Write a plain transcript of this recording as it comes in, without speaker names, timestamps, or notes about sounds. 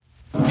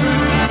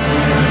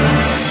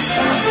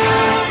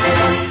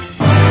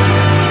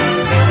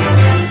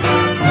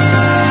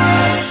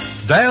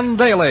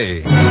Daly,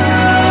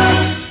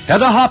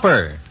 Hedda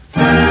Hopper,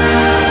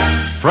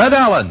 Fred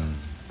Allen.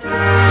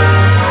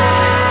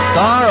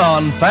 Star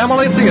on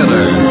Family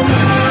Theater.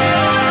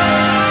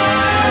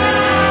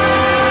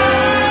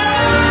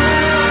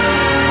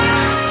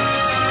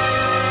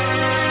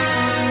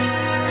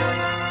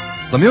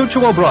 The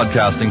Mutual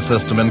Broadcasting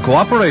System, in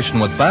cooperation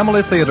with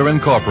Family Theater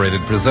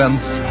Incorporated,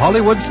 presents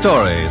Hollywood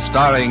Story,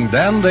 starring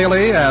Dan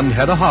Daly and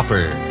Hedda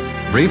Hopper.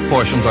 Brief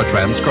portions are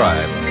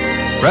transcribed.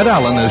 Fred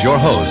Allen is your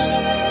host.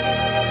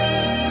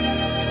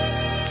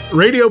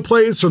 Radio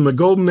plays from the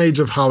golden age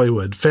of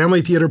Hollywood.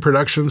 Family Theater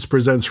Productions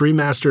presents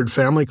remastered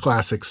family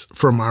classics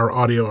from our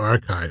audio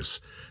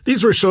archives.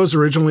 These were shows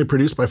originally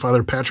produced by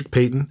Father Patrick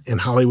Peyton in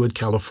Hollywood,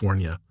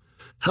 California.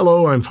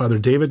 Hello, I'm Father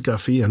David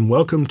Guffey, and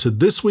welcome to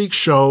this week's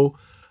show,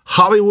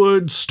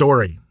 Hollywood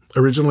Story,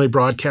 originally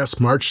broadcast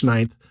March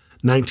 9th,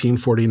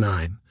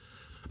 1949.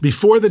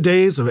 Before the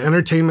days of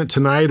Entertainment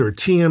Tonight or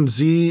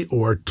TMZ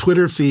or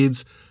Twitter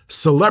feeds,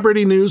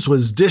 celebrity news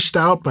was dished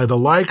out by the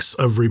likes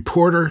of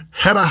reporter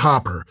Hedda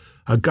Hopper,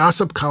 a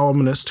gossip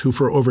columnist who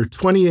for over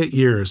 28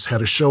 years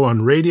had a show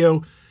on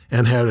radio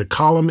and had a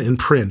column in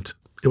print.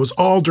 It was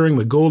all during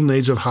the golden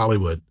age of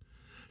Hollywood.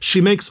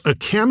 She makes a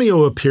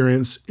cameo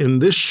appearance in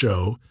this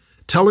show,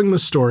 telling the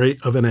story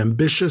of an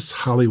ambitious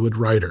Hollywood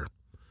writer.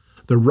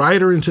 The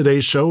writer in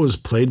today's show is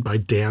played by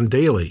Dan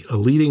Daly, a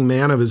leading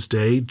man of his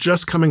day,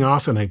 just coming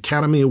off an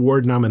Academy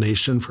Award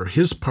nomination for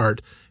his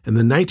part in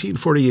the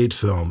 1948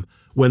 film,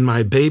 When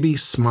My Baby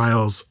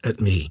Smiles at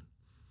Me.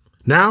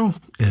 Now,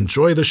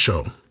 enjoy the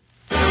show.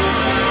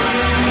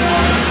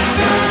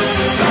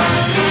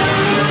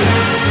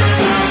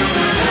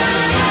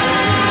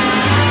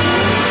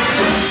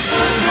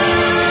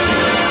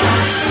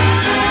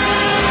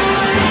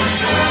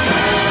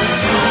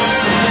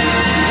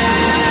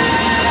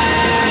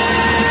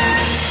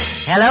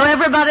 Hello,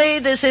 everybody.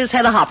 This is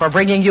Hedda Hopper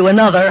bringing you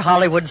another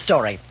Hollywood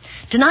story.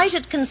 Tonight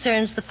it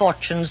concerns the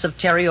fortunes of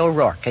Terry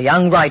O'Rourke, a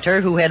young writer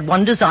who had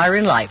one desire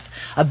in life,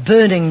 a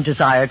burning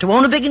desire to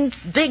own a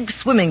big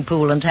swimming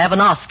pool and to have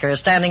an Oscar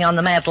standing on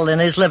the mantel in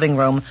his living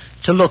room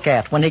to look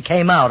at when he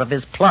came out of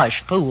his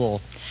plush pool.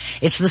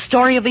 It's the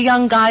story of a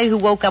young guy who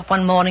woke up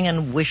one morning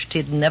and wished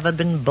he'd never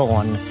been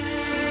born.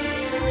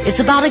 It's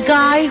about a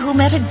guy who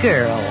met a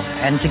girl,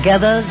 and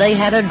together they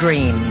had a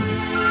dream.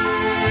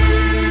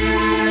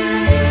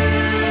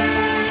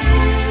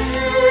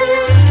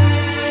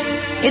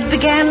 It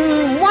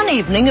began one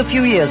evening a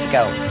few years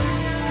ago.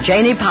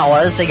 Janie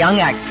Powers, a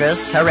young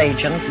actress, her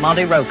agent,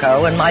 Monty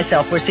Rocco, and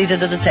myself were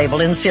seated at a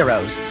table in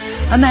Ciro's.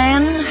 A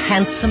man,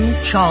 handsome,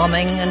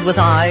 charming, and with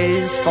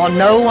eyes for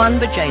no one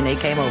but Janie,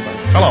 came over.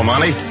 Hello,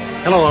 Monty.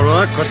 Hello,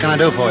 O'Rourke. What can I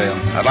do for you?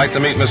 I'd like to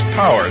meet Miss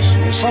Powers.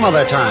 Some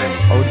other time.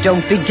 Oh,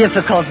 don't be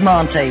difficult,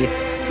 Monty.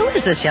 Who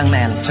is this young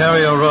man?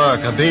 Terry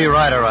O'Rourke, a B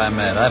writer I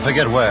met. I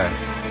forget where.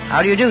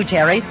 How do you do,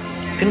 Terry?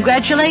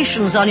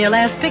 Congratulations on your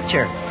last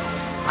picture.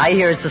 I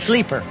hear it's a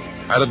sleeper.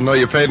 I didn't know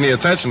you paid any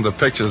attention to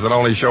pictures that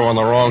only show on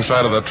the wrong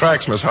side of the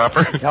tracks, Miss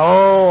Hopper.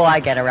 Oh,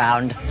 I get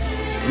around.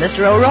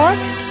 Mr. O'Rourke,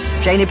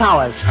 Janie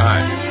Powers. Hi.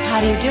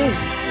 How do you do?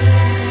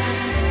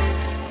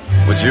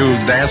 Would you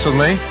dance with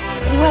me?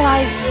 Well,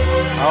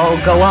 Oh,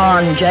 go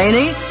on,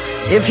 Janie.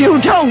 If you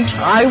don't,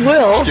 I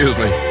will. Excuse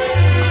me.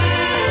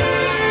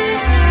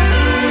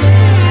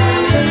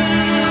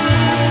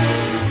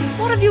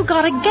 What have you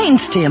got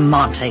against him,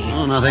 Monty?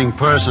 Oh, nothing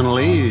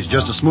personally. He's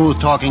just a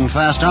smooth-talking,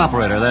 fast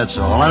operator, that's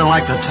all. I don't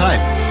like the type.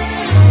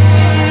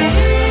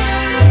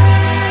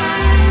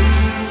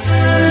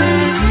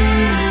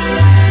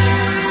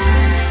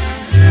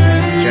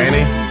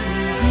 Janie,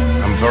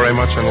 I'm very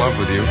much in love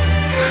with you.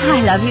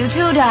 I love you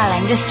too,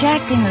 darling,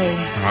 distractingly.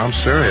 I'm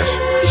serious.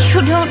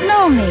 You don't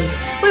know me.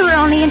 We were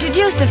only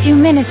introduced a few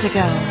minutes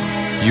ago.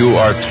 You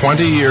are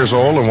 20 years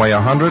old and weigh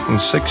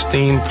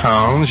 116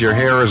 pounds. Your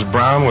hair is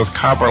brown with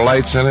copper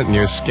lights in it, and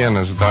your skin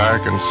is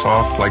dark and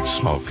soft like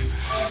smoke.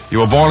 You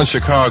were born in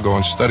Chicago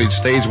and studied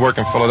stage work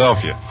in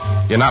Philadelphia.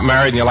 You're not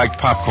married and you like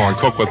popcorn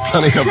cooked with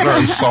plenty of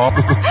burnt salt.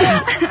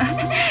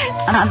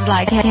 Sounds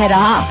like Hedda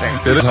Hopper.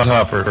 It is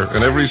Hopper.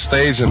 In every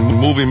stage and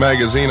movie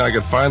magazine I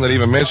could find that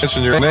even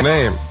mentioned your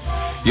name.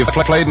 You've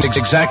played in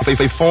exactly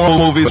 4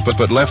 movies, but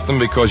left them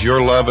because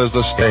your love is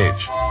the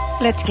stage.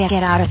 Let's get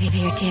out of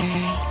here,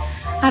 Terry.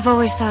 I've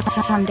always thought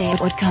someday it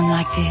would come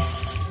like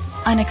this.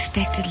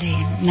 Unexpectedly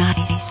and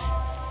nice.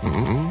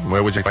 Mm-hmm.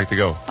 Where would you like to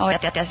go? Oh,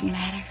 that doesn't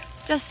matter.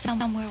 Just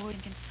somewhere we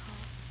can talk.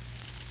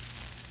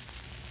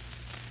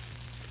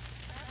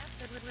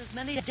 With as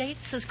many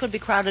dates as could be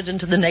crowded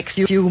into the next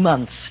few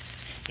months.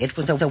 It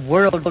was a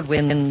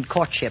whirlwind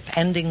courtship,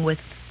 ending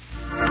with...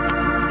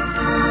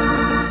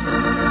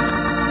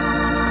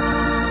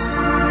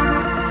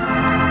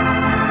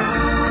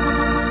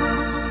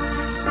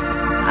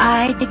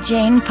 I,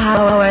 Jane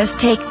Powers,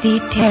 take thee,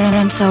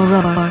 Terence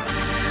O'Rourke,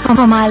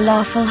 for my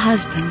lawful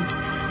husband,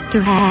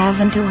 to have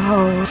and to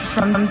hold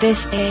from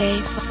this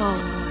day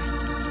forward.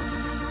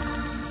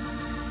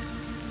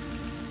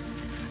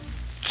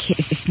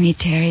 Kiss me,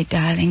 Terry,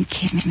 darling,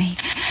 kiss me.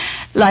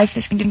 Life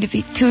is going to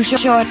be too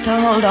short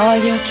to hold all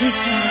your kisses.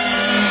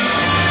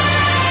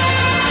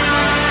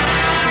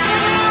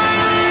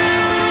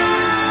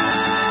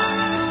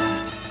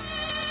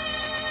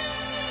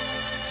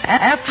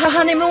 After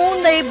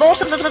honeymoon, they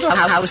bought a little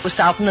house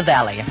out in the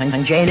valley,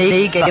 and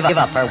Janie gave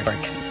up her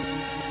work.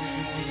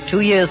 2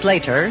 years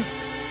later,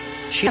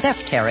 she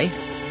left Terry.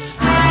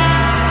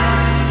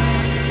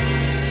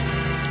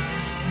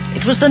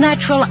 It was the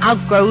natural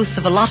outgrowth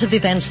of a lot of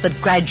events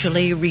that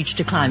gradually reached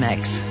a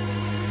climax.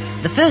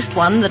 The first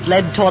one that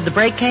led toward the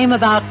break came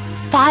about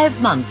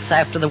 5 months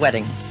after the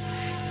wedding.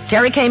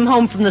 Terry came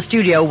home from the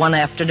studio one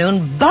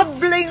afternoon,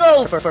 bubbling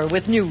over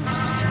with news.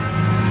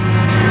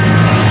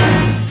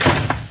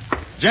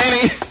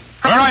 Janie!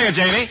 Where are you,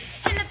 Janie?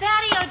 In the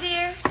patio,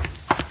 dear.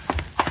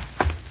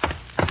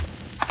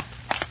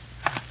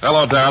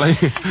 Hello, darling.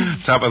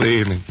 Top of the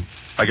evening.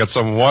 I got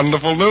some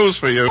wonderful news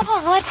for you.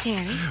 Oh, what,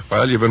 Terry?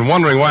 Well, you've been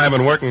wondering why I've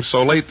been working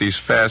so late these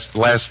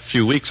last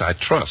few weeks, I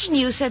trust.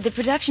 You said the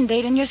production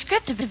date and your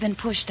script have been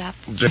pushed up.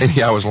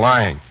 Janie, I was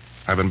lying.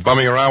 I've been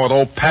bumming around with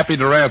old Pappy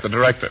Durant, the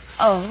director.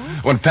 Oh?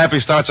 When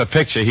Pappy starts a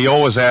picture, he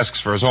always asks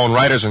for his own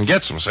writers and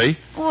gets them, see?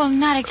 Well,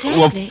 not exactly.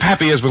 Well,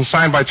 Pappy has been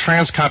signed by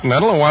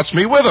Transcontinental and wants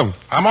me with him.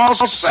 I'm all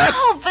set.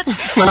 Oh, but...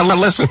 Now,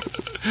 listen.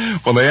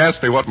 When they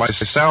asked me what my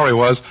salary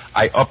was,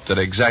 I upped it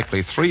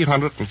exactly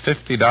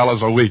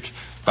 $350 a week.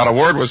 Not a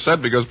word was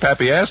said because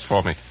Pappy asked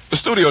for me. The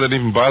studio didn't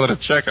even bother to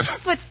check it.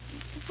 But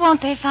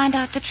won't they find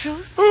out the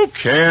truth? Who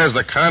cares?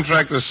 The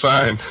contract is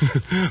signed.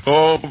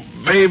 Oh,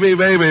 baby,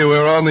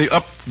 we're on the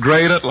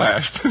upgrade at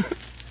last.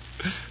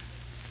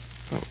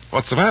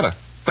 What's the matter?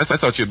 I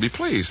thought you'd be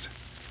pleased.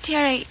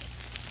 Terry,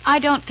 I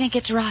don't think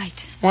it's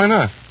right. Why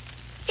not?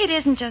 It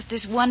isn't just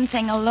this one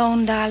thing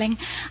alone, darling.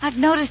 I've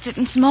noticed it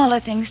in smaller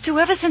things, too,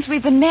 ever since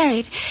we've been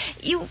married.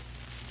 You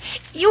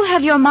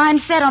have your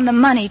mind set on the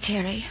money,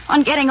 Terry,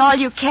 on getting all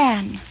you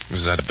can.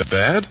 Is that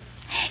bad?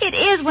 It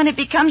is when it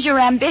becomes your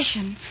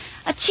ambition.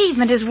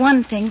 Achievement is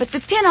one thing, but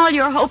to pin all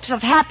your hopes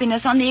of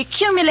happiness on the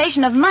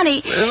accumulation of money...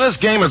 In this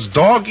game, it's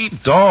dog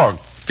eat dog.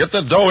 Get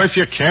the dough if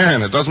you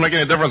can. It doesn't make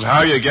any difference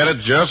how you get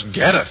it. Just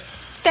get it.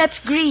 That's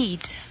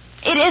greed.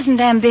 It isn't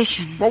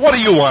ambition. Well, what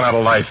do you want out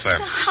of life, then?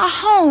 A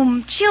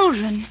home,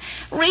 children,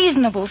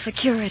 reasonable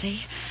security.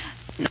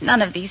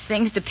 None of these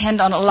things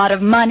depend on a lot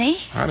of money.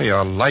 How do you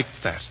like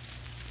that?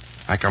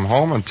 I come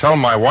home and tell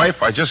my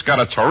wife I just got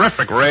a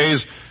terrific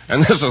raise,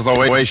 and this is the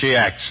way she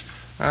acts.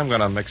 I'm going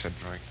to mix a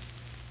drink.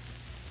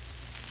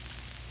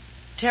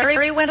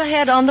 Terry went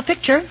ahead on the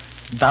picture.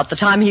 About the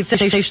time he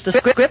finished the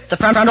script, the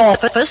front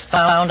office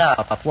found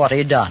out what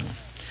he'd done.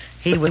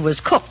 He was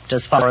cooked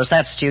as far as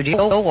that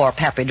studio or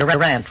Pappy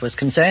Durant was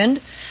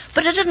concerned,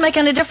 but it didn't make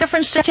any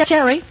difference to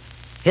Terry.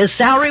 His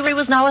salary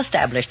was now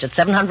established at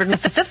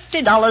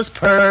 $750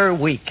 per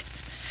week.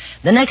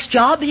 The next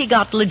job he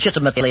got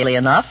legitimately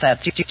enough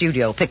at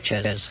Studio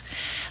Pictures.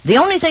 The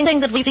only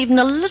thing that was even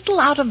a little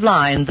out of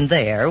line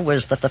there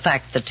was the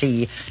fact that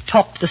he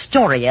talked the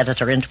story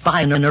editor into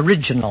buying an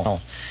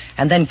original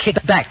and then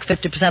kicked back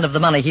 50% of the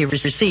money he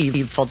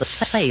received for the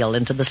sale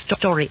into the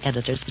story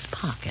editor's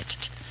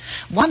pocket.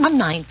 One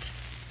night...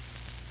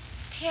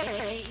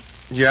 Terry.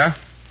 Yeah?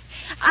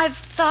 I've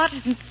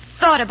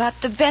thought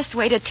about the best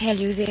way to tell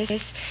you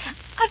this.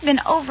 I've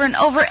been over and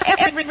over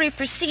every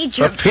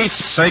procedure. For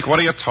Pete's sake, what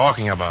are you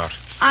talking about?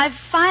 I've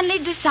finally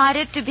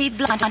decided to be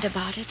blunt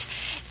about it.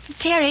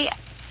 Terry,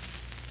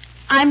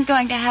 I'm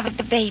going to have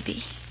a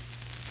baby.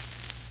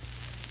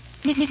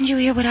 Didn't you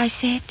hear what I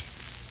said?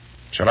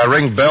 Should I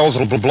ring bells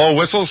and blow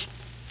whistles?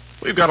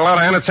 We've got a lot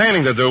of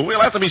entertaining to do.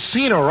 We'll have to be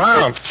seen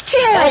around.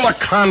 Terry! All the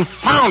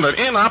confounded,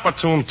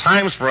 inopportune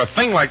times for a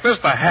thing like this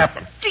to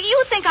happen. Do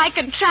you think I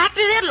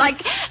contracted it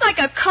like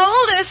a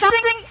cold or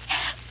something?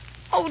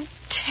 Oh,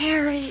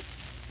 Terry.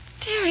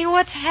 Terry,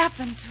 what's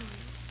happened to you?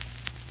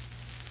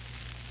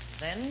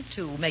 Then,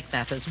 to make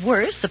matters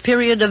worse, a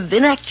period of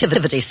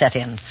inactivity set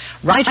in.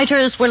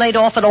 Writers were laid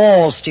off at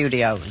all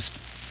studios.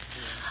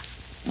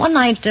 One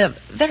night,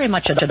 very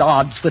much at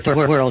odds with the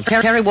world,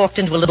 Terry walked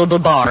into a little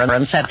bar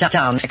and sat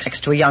down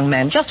next to a young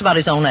man just about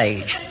his own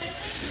age.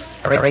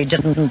 Terry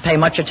didn't pay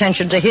much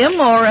attention to him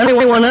or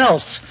anyone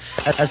else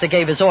as he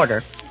gave his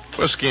order.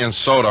 Whiskey and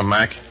soda,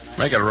 Mac.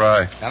 Make it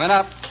rye. Coming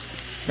up.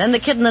 Then the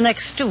kid in the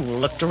next stool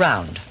looked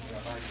around.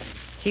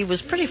 He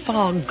was pretty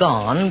far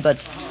gone,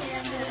 but...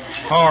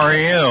 Who are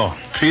you?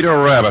 Peter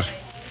Rabbit.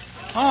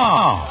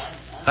 Oh,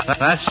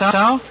 that's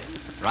so?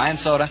 Rye and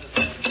soda.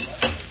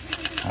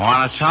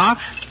 Want to talk?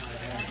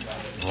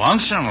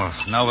 Lonesome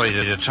with nobody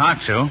to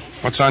talk to.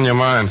 What's on your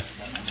mind?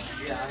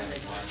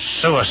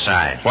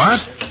 Suicide.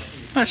 What?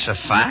 That's a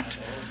fact.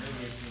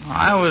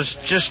 I was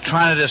just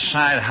trying to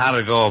decide how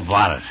to go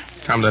about it.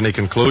 Come to any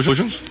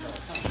conclusions?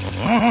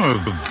 Well,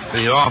 it'd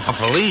be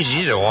awful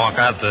easy to walk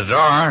out the door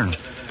and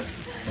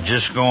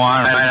just go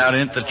on right out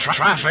into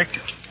traffic.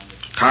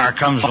 Car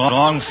comes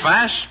along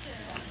fast.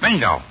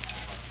 Bingo.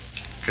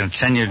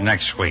 Continued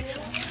next week.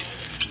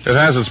 It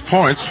has its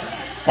points.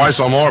 Why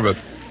so morbid?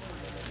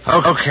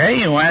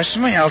 Okay, you asked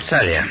me, I'll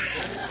tell you.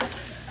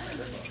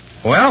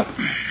 Well,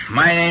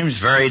 my name's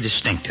very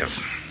distinctive.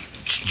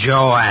 It's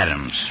Joe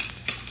Adams.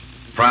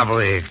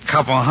 Probably a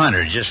couple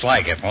hundred just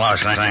like it in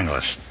Los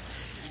Angeles.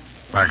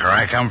 Where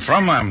I come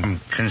from, I'm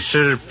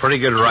considered a pretty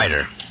good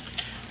writer.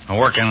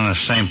 working in the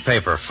same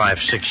paper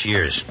 5-6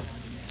 years.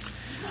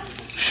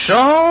 So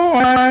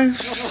I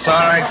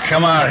thought I'd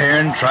come out here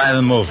and try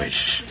the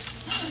movies.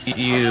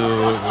 You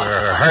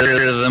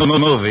heard of the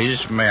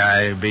movies? May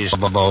I be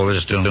so bold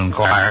as to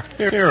inquire?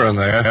 Here and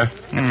there.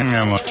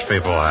 Yeah, most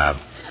people have.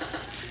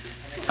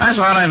 I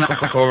thought I'd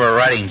knock over a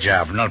writing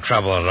job. No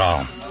trouble at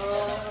all.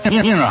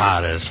 You know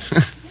how it is.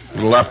 A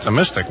little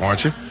optimistic,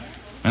 weren't you?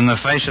 In the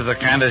face of the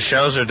kind of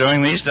shows they're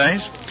doing these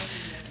days,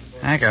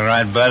 I can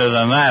write better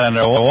than that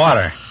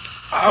underwater.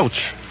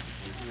 Ouch.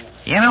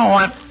 You know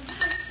what?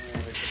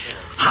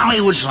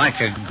 Hollywood's like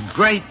a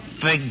great,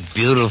 big,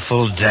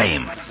 beautiful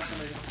dame.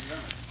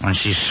 When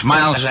she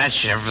smiles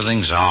at you,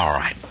 everything's all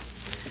right.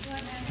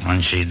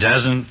 When she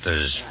doesn't,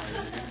 there's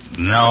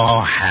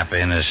no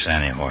happiness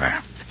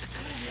anywhere.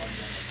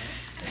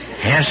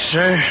 Yes,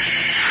 sir,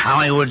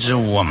 Hollywood's a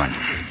woman.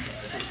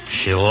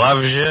 She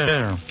loves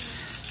you,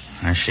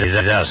 or she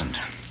doesn't.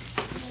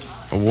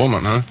 A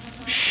woman, huh?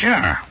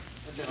 Sure.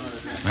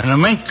 In a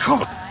mink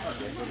coat.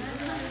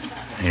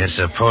 You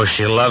suppose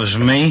she loves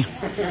me?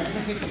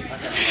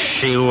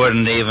 She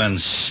wouldn't even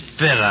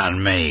spit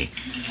on me.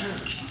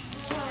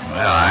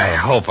 Well, I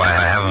hope I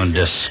haven't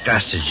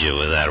disgusted you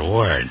with that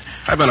word.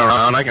 I've been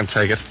around. I can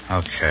take it.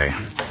 Okay.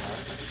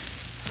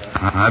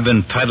 I've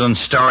been peddling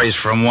stories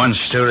from one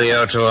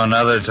studio to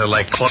another till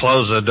they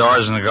close the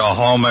doors and go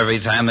home every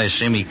time they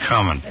see me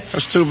coming.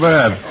 That's too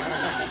bad.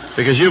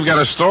 Because you've got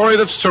a story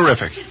that's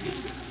terrific.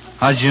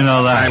 How'd you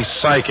know that? I'm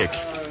psychic.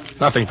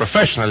 Nothing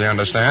professional, you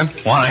understand?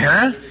 Want to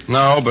hear it?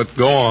 No, but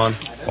go on.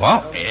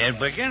 Well, it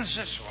begins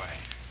this way.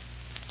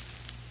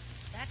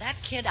 That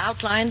kid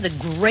outlined the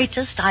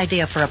greatest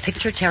idea for a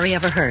picture Terry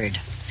ever heard.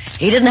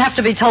 He didn't have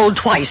to be told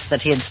twice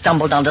that he had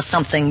stumbled onto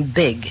something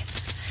big.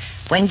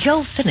 When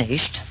Joe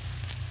finished...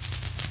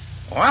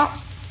 Well,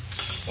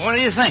 what do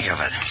you think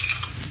of it?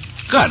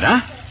 Good,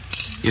 huh?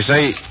 You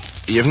say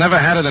you've never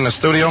had it in a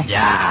studio?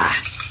 Yeah.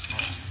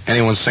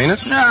 Anyone seen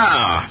it?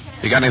 No.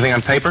 You got anything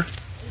on paper?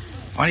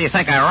 What do you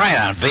think I write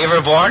on?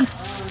 Beaver board?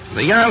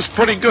 The yarn's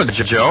pretty good,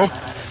 Joe.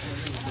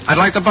 I'd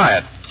like to buy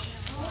it.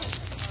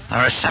 The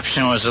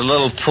reception was a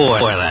little poor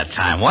that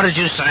time. What did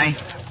you say?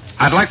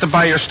 I'd like to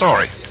buy your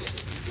story.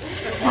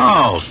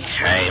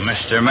 Okay,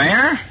 Mr.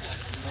 Mayor.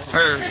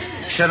 Or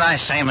should I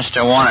say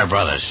Mr. Warner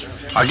Brothers?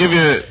 I'll give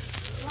you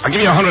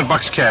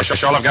 $100 cash.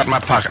 That's all I've got in my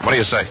pocket. What do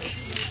you say?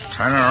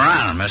 Turn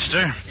around,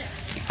 mister.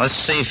 Let's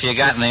see if you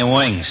got any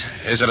wings.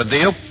 Is it a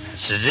deal?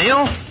 It's a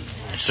deal?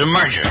 It's a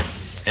merger.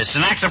 It's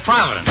an act of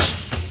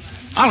providence.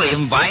 I'll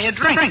even buy you a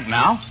drink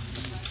now.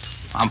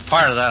 I'm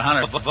part of that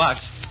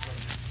 $100.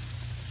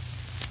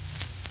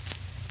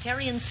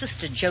 Terry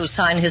insisted Joe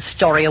sign his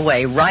story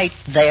away right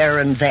there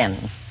and then.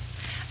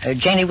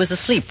 Janie was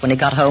asleep when he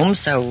got home,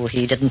 so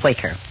he didn't wake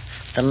her.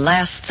 The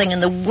last thing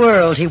in the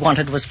world he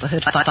wanted was for her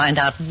to find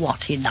out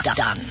what he'd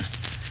done.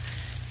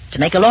 To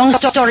make a long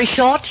story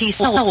short, he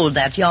sold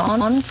that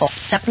yarn for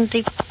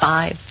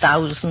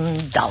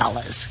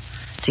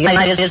 $75,000 to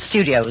United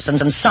Studios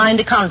and signed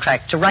a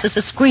contract to write the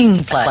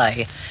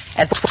screenplay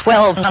at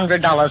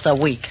 $1,200 a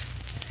week.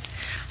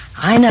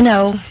 I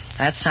know,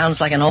 that sounds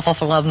like an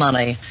awful lot of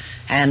money.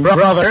 And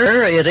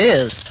brother, it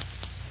is.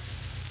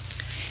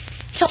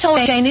 He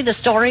told Janie the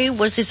story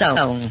was his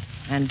own,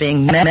 and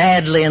being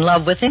madly in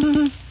love with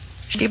him,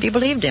 she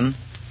believed him.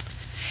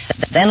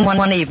 Then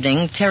one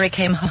evening, Terry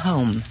came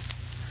home.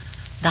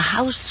 The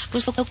house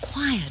was so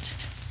quiet.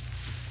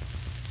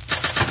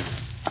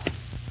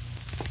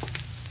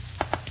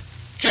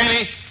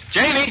 Janie!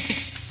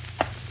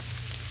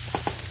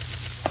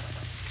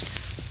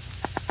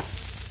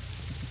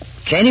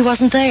 Janie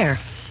wasn't there.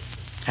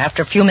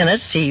 After a few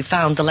minutes, he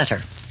found the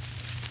letter.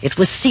 It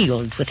was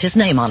sealed with his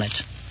name on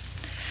it,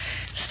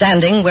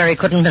 standing where he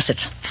couldn't miss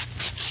it.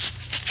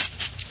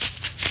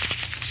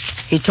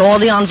 He tore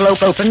the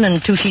envelope open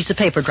and 2 sheets of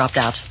paper dropped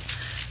out.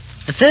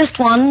 The first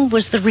one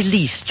was the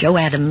release Joe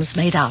Adams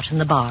made out in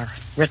the bar,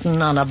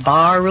 written on a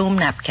barroom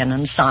napkin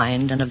and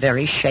signed in a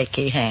very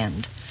shaky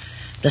hand.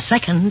 The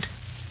second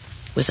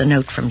was a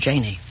note from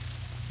Janie.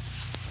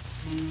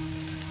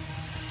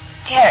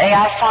 Terry,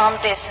 I found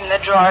this in the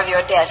drawer of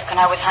your desk when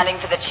I was hunting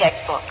for the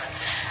checkbook.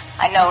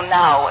 I know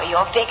now where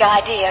your big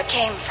idea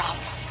came from.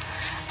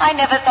 I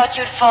never thought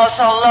you'd fall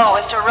so low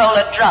as to roll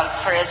a drunk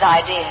for his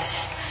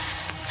ideas.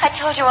 I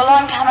told you a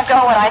long time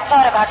ago what I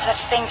thought about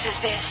such things as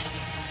this.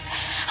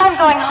 I'm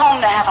going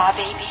home to have our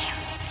baby.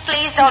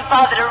 Please don't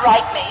bother to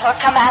write me or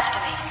come after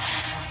me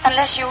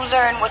unless you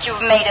learn what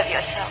you've made of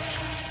yourself,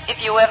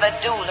 if you ever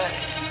do learn.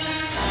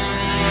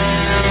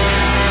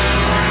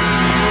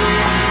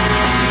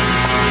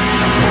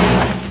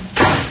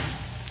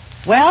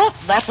 Well,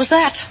 that was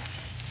that.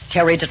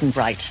 Terry didn't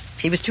write.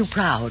 He was too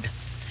proud.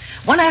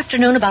 One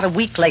afternoon, about a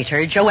week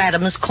later, Joe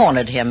Adams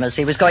cornered him as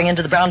he was going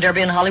into the Brown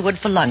Derby in Hollywood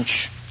for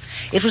lunch.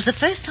 It was the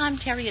first time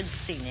Terry had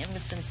seen him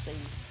since the...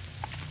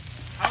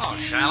 Hello,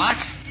 Shylock.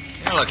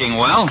 You're looking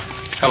well.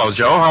 Hello,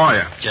 Joe. How are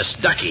you?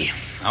 Just ducky.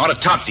 I want to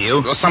talk to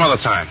you. Well, some other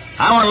time.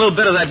 I want a little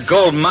bit of that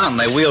gold mountain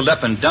they wheeled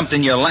up and dumped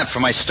in your lap for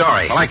my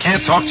story. Well, I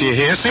can't talk to you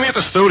here. See me at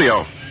the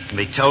studio.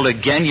 Be told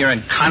again you're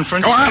in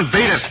conference? Go on,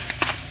 beat it.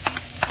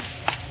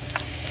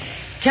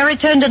 Terry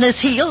turned on his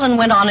heel and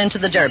went on into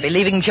the Derby,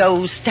 leaving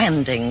Joe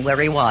standing where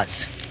he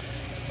was.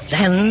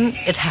 Then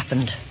it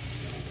happened.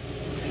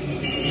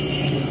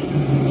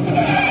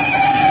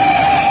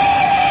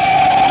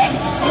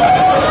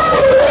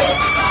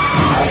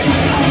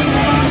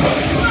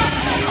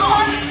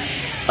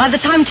 By the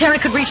time Terry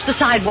could reach the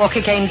sidewalk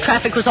again,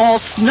 traffic was all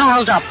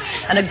snarled up,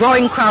 and a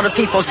growing crowd of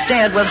people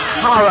stared with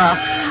horror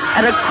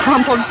at a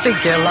crumpled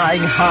figure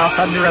lying half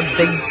under a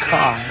big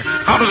car.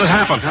 How did it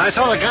happen? I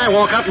saw the guy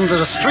walk out into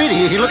the street.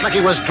 He looked like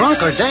he was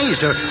drunk or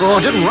dazed or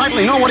didn't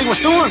rightly know what he was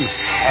doing.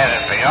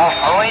 It'd be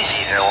awful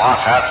easy to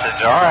walk out the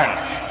door and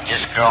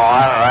just go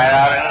on right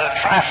out into the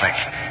traffic.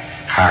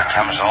 Car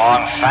comes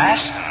along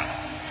fast and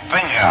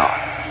bingo.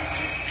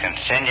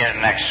 Continue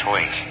next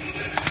week.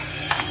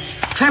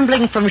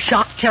 Trembling from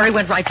shock, Terry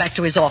went right back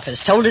to his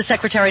office, told his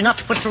secretary not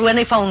to put through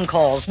any phone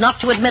calls, not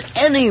to admit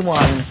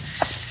anyone.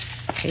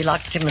 He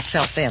locked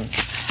himself in.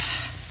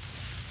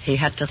 He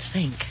had to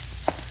think.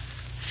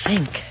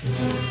 Think.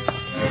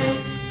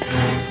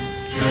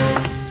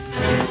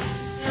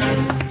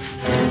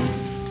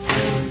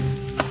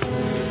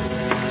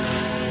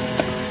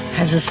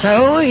 And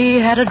so he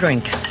had a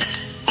drink.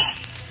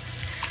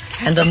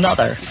 And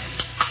another.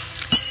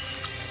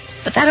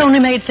 But that only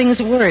made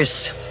things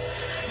worse.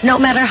 No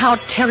matter how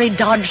Terry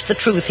dodged the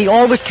truth, he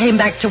always came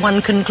back to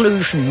one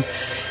conclusion.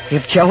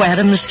 If Joe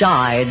Adams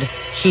died,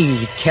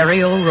 he,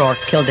 Terry O'Rourke,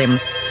 killed him.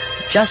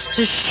 Just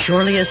as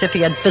surely as if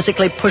he had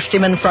physically pushed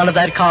him in front of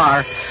that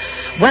car.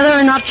 Whether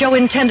or not Joe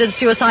intended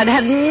suicide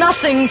had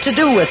nothing to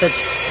do with it.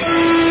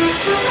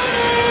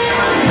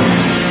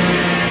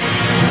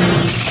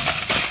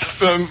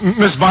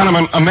 Miss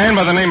Bonneman, a man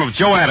by the name of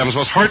Joe Adams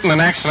was hurt in an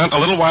accident a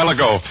little while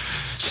ago.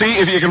 See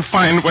if you can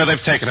find where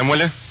they've taken him, will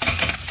you?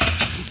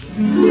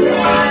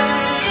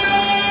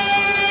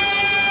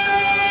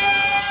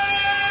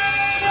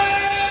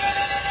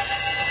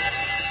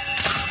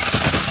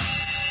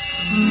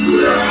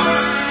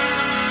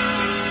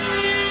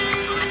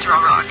 Mr.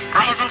 O'Rourke,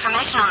 I have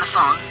information on the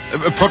phone.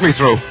 Put me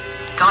through.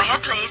 Go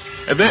ahead, please.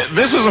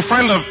 This is a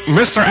friend of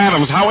Mr.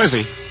 Adams. How is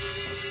he?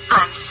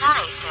 I'm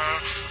sorry, sir.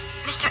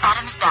 Mr.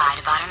 Adams died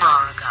about an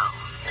hour ago.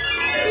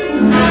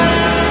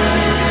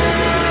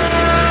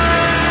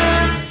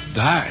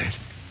 Died?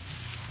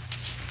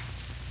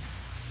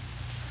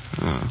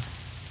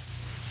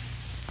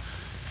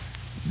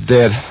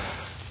 Dead.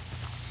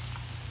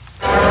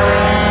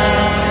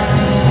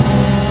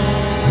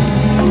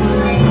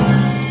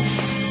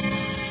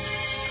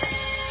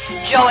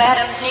 Joe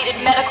Adams needed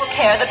medical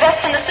care, the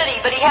best in the city,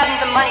 but he hadn't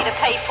the money to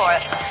pay for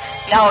it.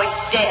 Now he's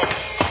dead.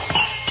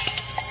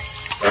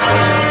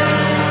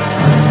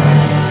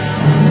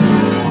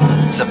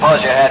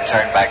 Suppose you had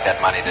turned back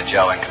that money to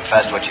Joe and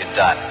confessed what you'd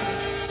done.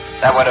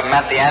 That would have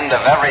meant the end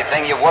of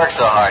everything you've worked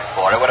so hard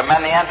for. It would have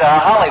meant the end of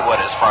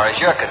Hollywood as far as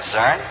you're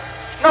concerned.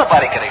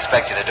 Nobody could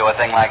expect you to do a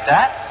thing like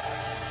that.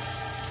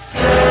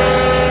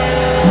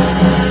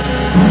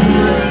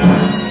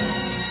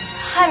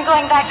 I'm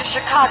going back to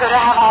Chicago to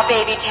have our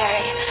baby,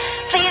 Terry.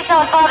 Please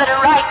don't bother to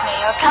write me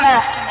or come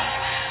after me.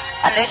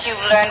 Unless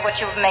you've learned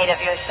what you've made of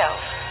yourself.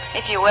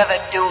 If you ever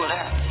do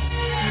learn.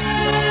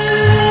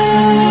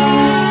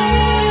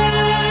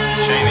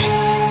 Janie,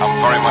 I'm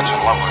very much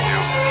in love with you.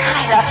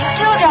 I love you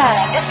too,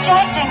 darling.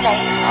 Distractingly.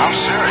 I'm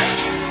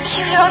serious.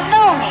 You don't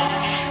know me.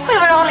 We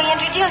were only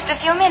introduced a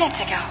few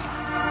minutes ago.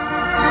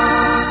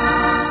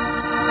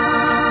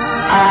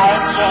 I,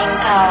 Jane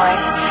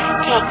Powers,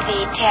 take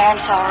thee,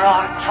 Terence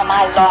O'Rourke, for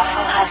my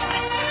lawful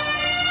husband.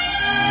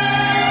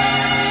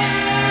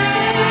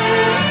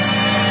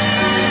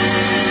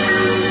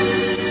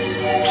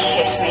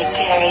 Kiss me,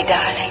 Terry,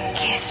 darling.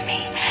 Kiss me.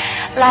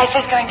 Life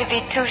is going to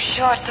be too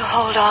short to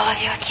hold all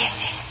of your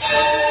kisses.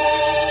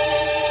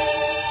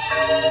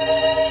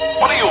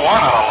 What do you want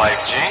out of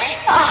life, Janie?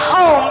 A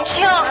home,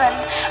 children,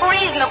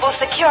 reasonable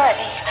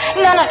security.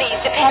 None of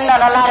these depend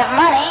on a lot of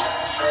money.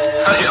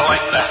 How do you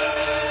like that?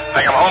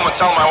 I come home and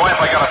tell my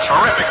wife I got a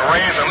terrific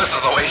raise and this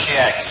is the way she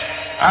acts.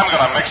 I'm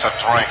going to mix a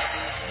drink.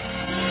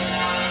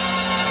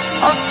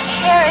 Oh,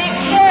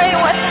 Terry,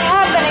 what's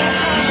happening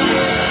to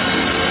you?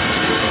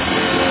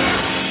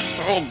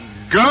 Oh,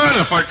 God,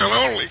 if I could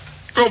only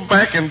go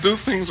back and do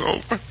things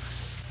over.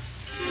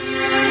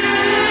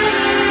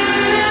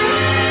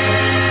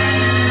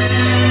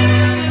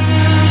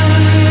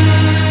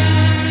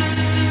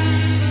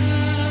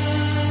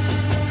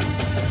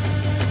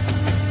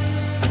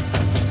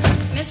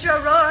 Mr.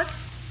 O'Rourke?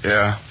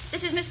 Yeah?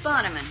 This is Miss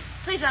Bonneman.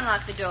 Please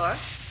unlock the door.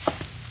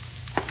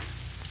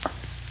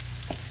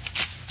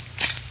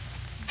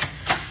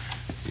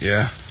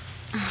 Yeah?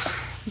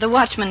 The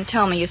watchman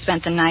told me you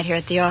spent the night here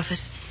at the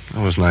office.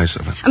 That was nice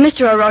of him.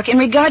 Mr. O'Rourke, in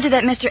regard to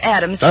that Mr.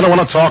 Adams... I don't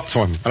want to talk to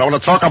him. I don't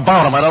want to talk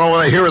about him. I don't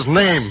want to hear his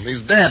name.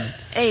 He's dead.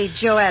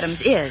 Joe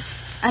Adams is.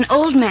 An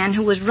old man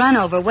who was run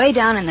over way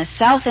down in the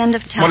south end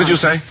of town. What did you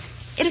say?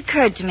 It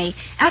occurred to me,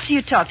 after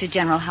you talked to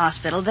General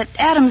Hospital, that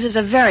Adams is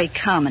a very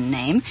common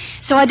name,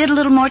 so I did a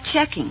little more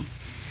checking.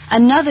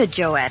 Another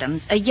Joe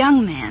Adams, a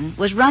young man,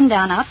 was run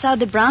down outside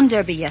the Brown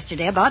Derby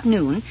yesterday about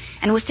noon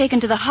and was taken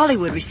to the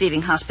Hollywood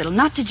Receiving Hospital,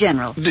 not to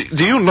General.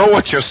 Do you know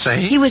what you're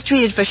saying? He was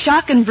treated for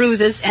shock and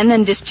bruises and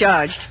then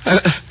discharged.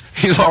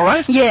 He's all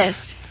right?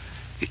 Yes.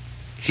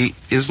 He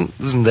isn't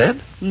dead?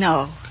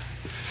 No.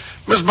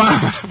 Miss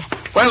Bauman,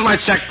 where's my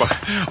checkbook?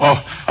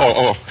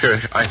 Oh,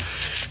 here.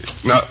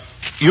 Now,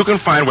 you can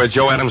find where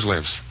Joe Adams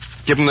lives.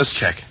 Give him this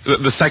check.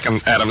 The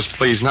second Adams,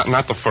 please,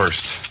 not the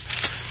first.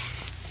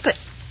 But,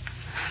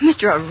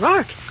 Mr.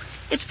 O'Rourke,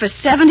 it's for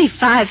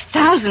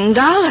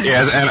 $75,000.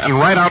 Yes, and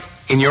write out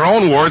in your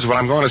own words what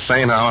I'm going to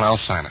say now, and I'll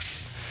sign it.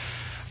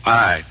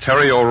 I,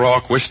 Terry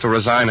O'Rourke, wish to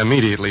resign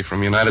immediately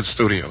from United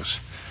Studios.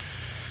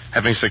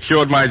 Having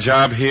secured my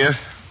job here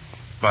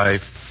by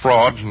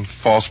fraud and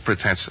false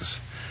pretenses.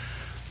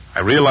 I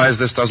realize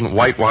this doesn't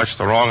whitewash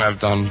the wrong I've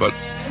done, but,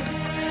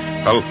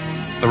 well,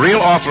 the real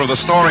author of the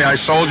story I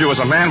sold you is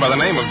a man by the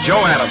name of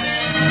Joe Adams.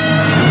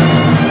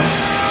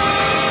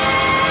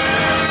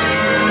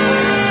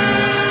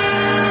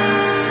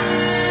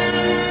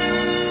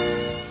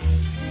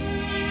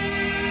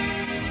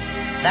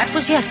 That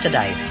was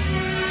yesterday.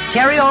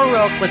 Terry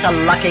O'Rourke was a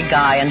lucky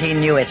guy, and he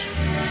knew it.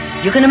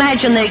 You can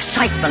imagine the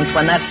excitement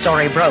when that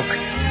story broke.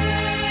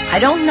 I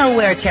don't know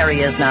where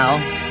Terry is now.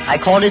 I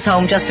called his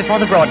home just before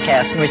the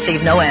broadcast and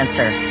received no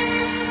answer.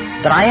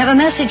 But I have a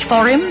message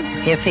for him,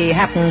 if he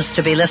happens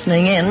to be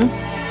listening in.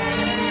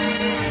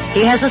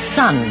 He has a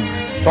son,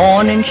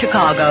 born in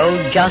Chicago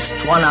just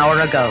 1 hour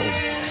ago.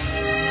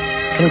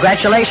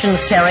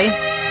 Congratulations, Terry.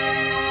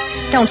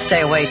 Don't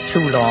stay away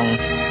too long.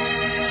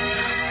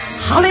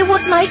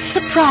 Hollywood might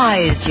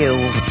surprise you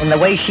in the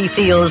way she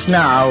feels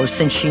now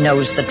since she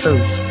knows the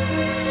truth.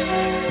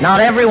 Not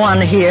everyone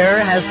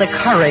here has the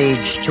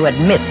courage to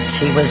admit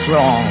he was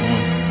wrong.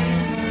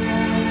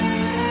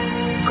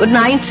 Good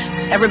night,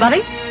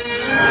 everybody.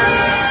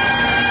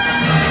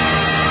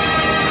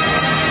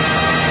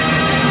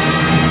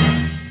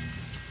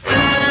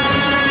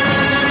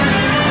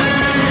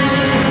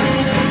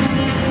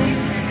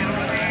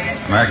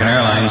 American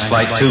Airlines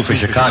Flight 2 for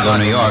Chicago,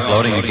 New York,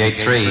 loading at Gate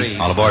 3.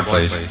 All aboard,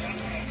 please.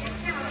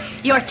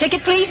 Your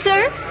ticket, please,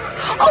 sir?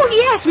 Oh,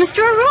 yes, Mr.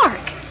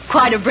 O'Rourke.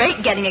 Quite a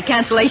break getting a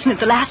cancellation at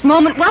the last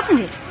moment, wasn't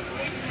it?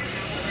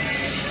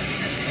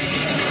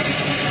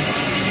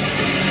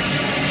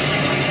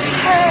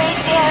 Hurry,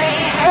 Terry,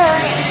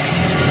 hurry.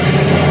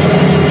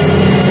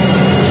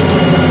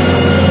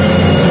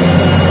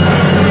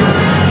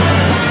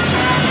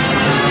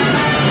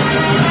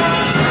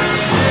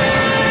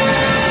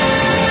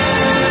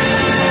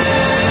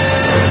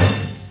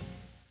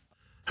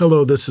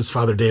 Hello, this is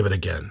Father David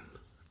again.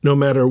 No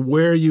matter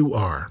where you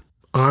are,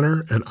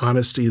 honor and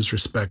honesty is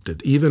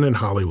respected, even in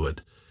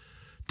Hollywood.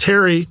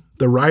 Terry,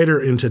 the writer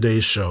in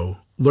today's show,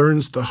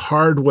 learns the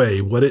hard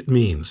way what it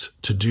means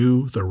to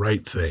do the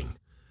right thing.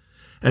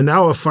 And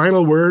now a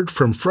final word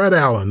from Fred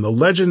Allen, the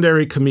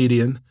legendary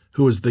comedian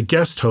who is the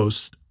guest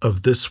host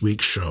of this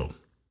week's show.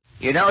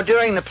 You know,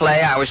 during the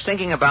play, I was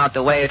thinking about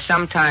the way it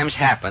sometimes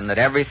happens that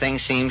everything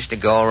seems to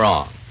go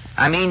wrong.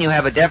 I mean, you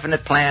have a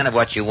definite plan of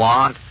what you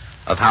want,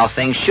 of how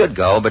things should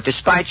go, but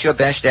despite your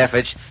best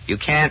efforts, you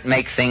can't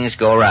make things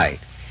go right.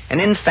 And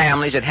in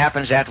families, it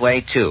happens that way,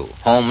 too.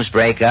 Homes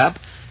break up.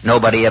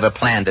 Nobody ever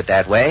planned it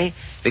that way,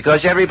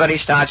 because everybody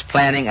starts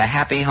planning a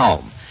happy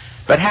home.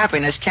 But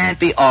happiness can't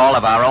be all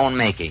of our own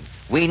making.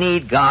 We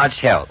need God's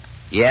help.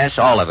 Yes,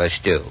 all of us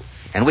do.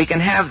 And we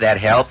can have that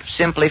help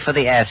simply for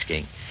the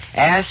asking.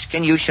 Ask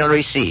and you shall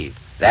receive.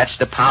 That's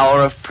the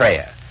power of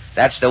prayer.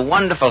 That's the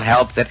wonderful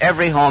help that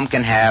every home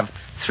can have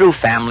through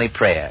family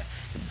prayer.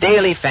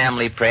 Daily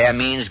family prayer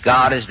means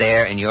God is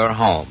there in your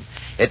home.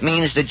 It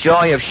means the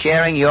joy of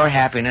sharing your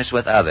happiness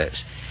with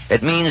others.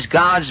 It means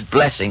God's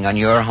blessing on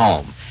your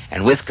home.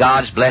 And with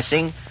God's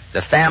blessing,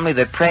 the family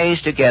that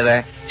prays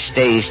together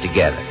stays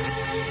together.